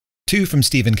Two from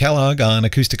Stephen Kellogg on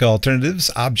Acoustic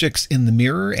Alternatives, Objects in the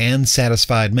Mirror and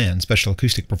Satisfied Man. Special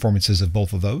acoustic performances of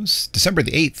both of those. December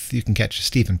the 8th, you can catch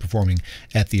Stephen performing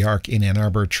at the Arc in Ann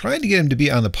Arbor. Trying to get him to be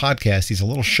on the podcast. He's a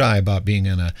little shy about being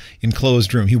in an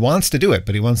enclosed room. He wants to do it,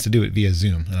 but he wants to do it via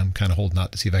Zoom. And I'm kind of holding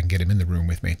out to see if I can get him in the room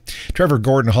with me. Trevor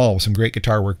Gordon Hall with some great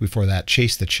guitar work before that.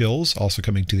 Chase the Chills, also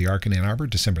coming to the Arc in Ann Arbor,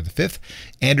 December the 5th.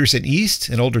 Anderson East,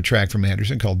 an older track from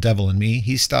Anderson called Devil and Me.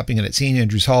 He's stopping in at St.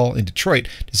 Andrews Hall in Detroit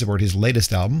to support his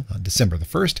latest album on December the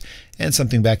 1st, and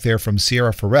something back there from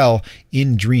Sierra Farrell,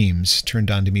 In Dreams,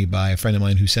 turned on to me by a friend of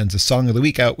mine who sends a Song of the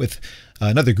Week out with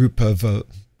another group of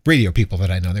radio people that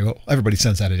I know. Everybody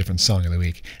sends out a different Song of the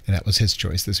Week, and that was his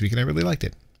choice this week, and I really liked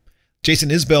it. Jason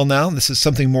Isbell now. This is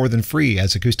Something More Than Free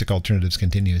as Acoustic Alternatives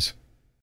continues.